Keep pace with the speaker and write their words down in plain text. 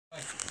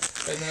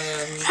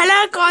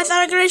Hello guys,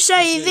 I'm going to show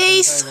you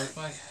these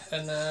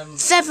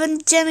 7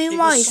 gemmy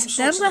mice.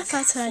 Remember that's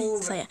how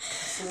to say it.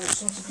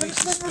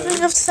 There's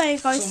nothing else to say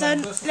guys, so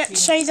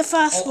let's show you the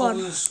first one.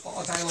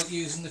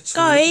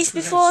 Guys,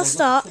 before I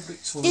start,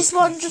 this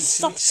one just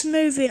stops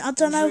moving, I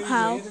don't know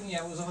how.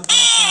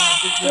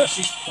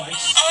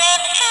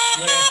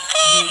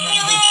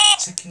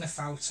 Taking a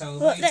photo.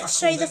 But let's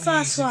show you the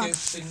first one. And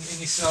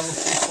you said, I looked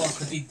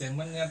before I did them.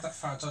 When we had that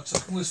photo I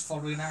took, we was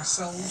following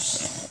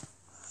ourselves.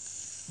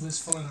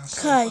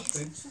 Okay.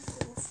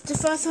 The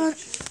first one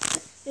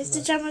is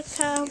the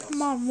Jamaica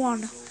Mom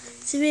one.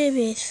 So here it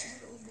is.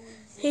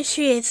 Here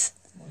she is.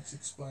 Let's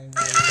explain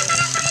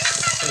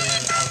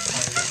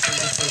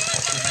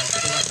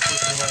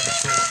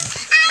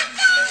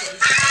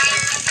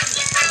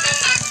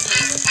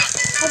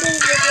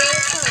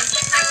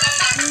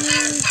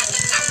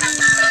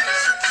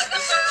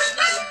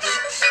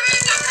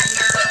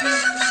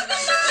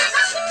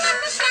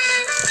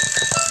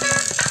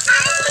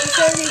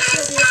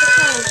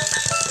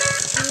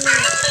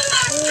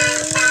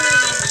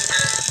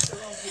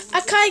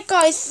Okay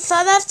guys,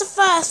 so that's the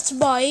first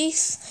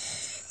mice.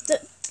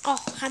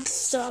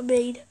 Hamster I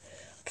mean. I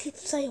keep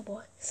saying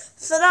boy.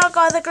 So now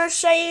guys I'm going to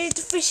show you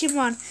the fishing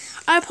one.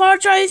 I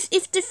apologise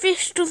if the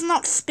fish does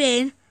not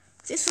spin.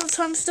 It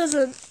sometimes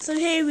doesn't. So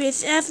here it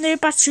is, it has no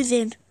batteries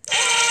in.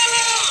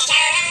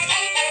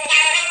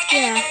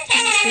 Yeah, it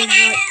doesn't spin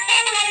right.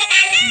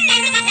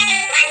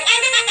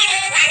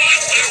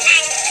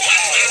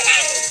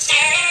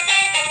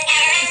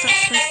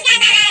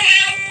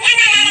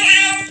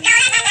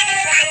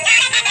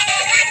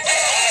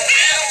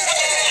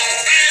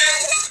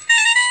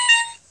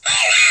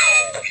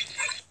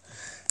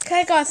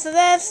 Okay guys, so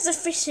there's the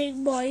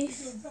fishing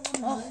mice.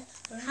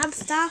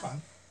 Hamster.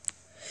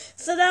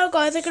 So now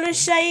guys, I'm going to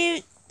show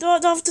you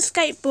of the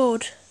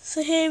skateboard.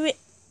 So here it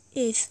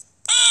is.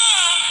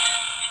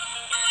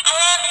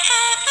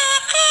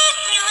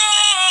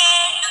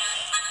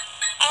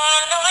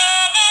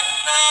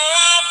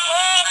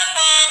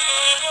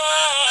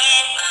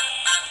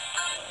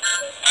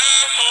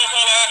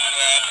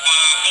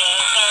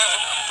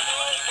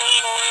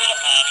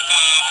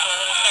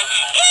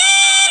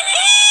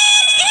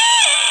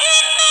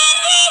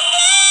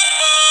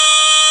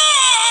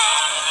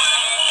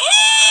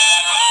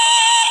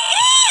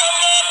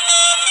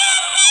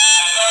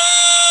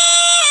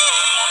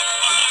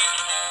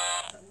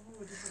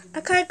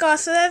 Okay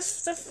guys, so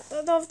that's the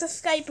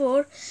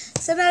skateboard.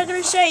 So now I'm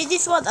going to show you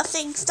this one, I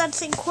think,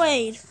 Dancing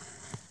Queen.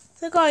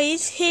 So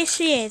guys, here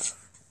she is.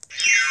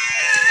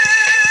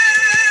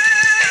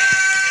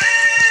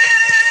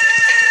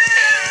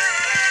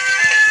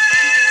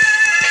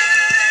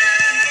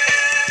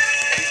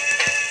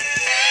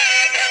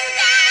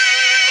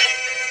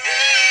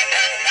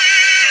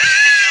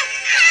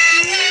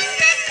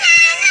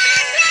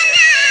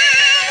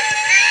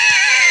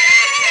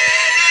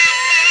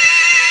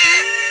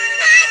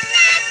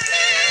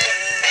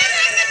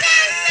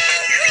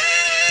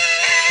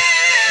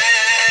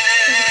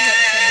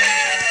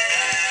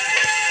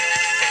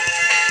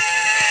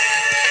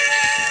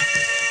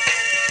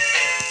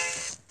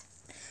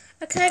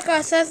 Okay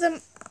guys, there's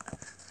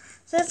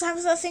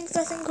times I think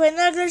Queen.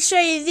 Now I'm going to show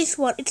you this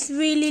one. It's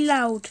really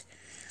loud.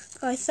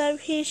 Guys, so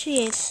here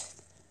she is.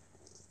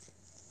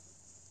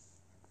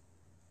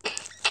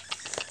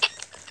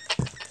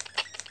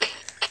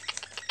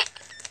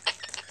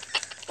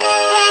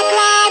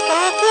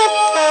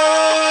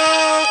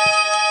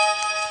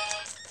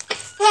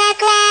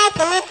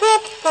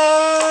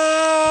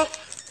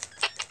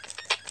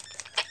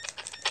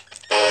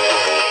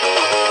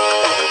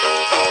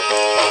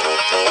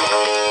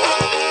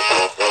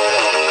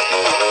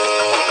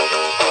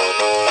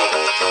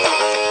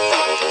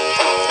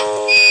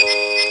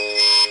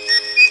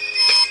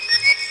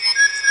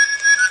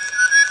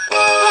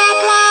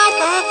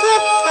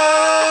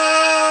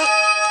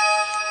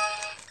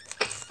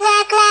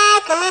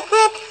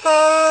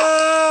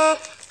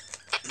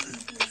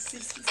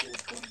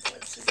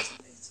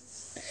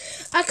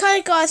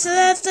 Okay guys, so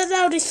there's the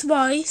loudest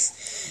voice.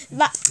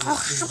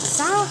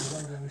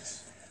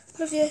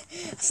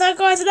 So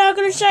guys, now I'm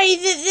going to show you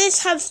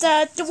this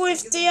hamster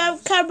with the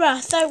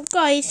camera. So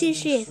guys, here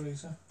she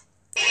is.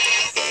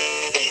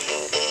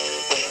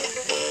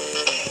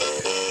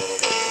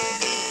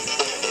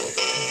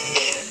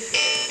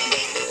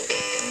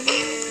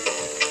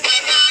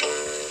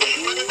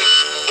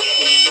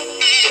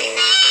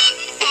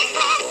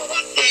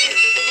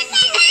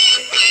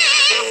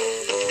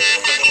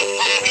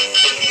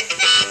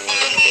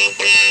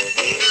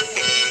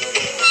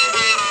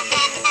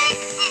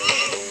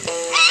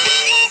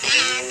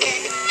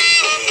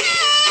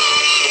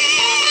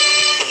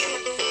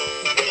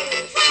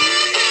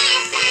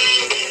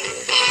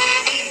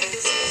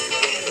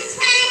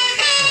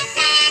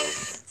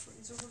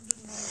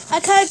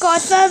 Okay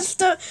guys, that's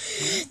the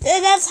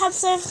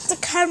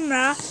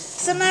camera.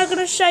 So now I'm going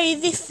to show you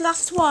this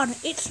last one.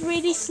 It's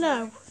really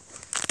slow.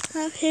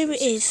 Here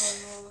it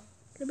is.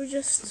 Let me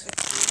just...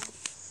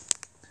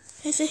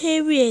 So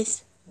here it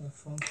is.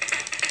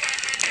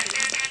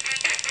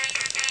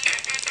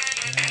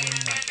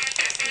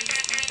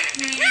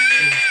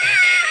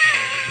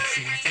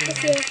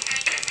 Yeah.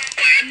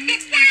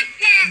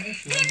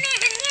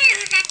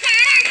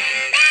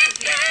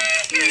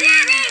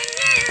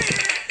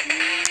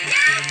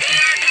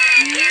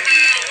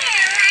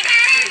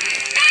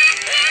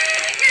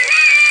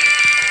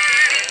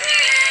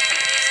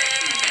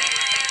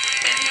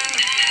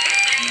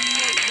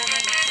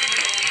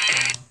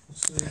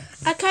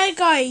 Okay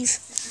guys,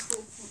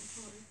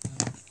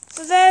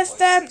 so there's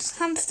the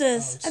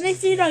hamsters, and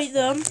if you like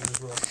them,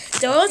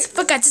 don't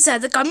forget to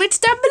send the comments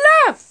down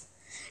below,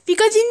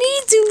 because you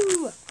need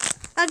to.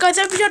 And guys,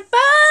 episode,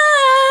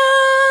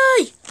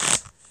 bye!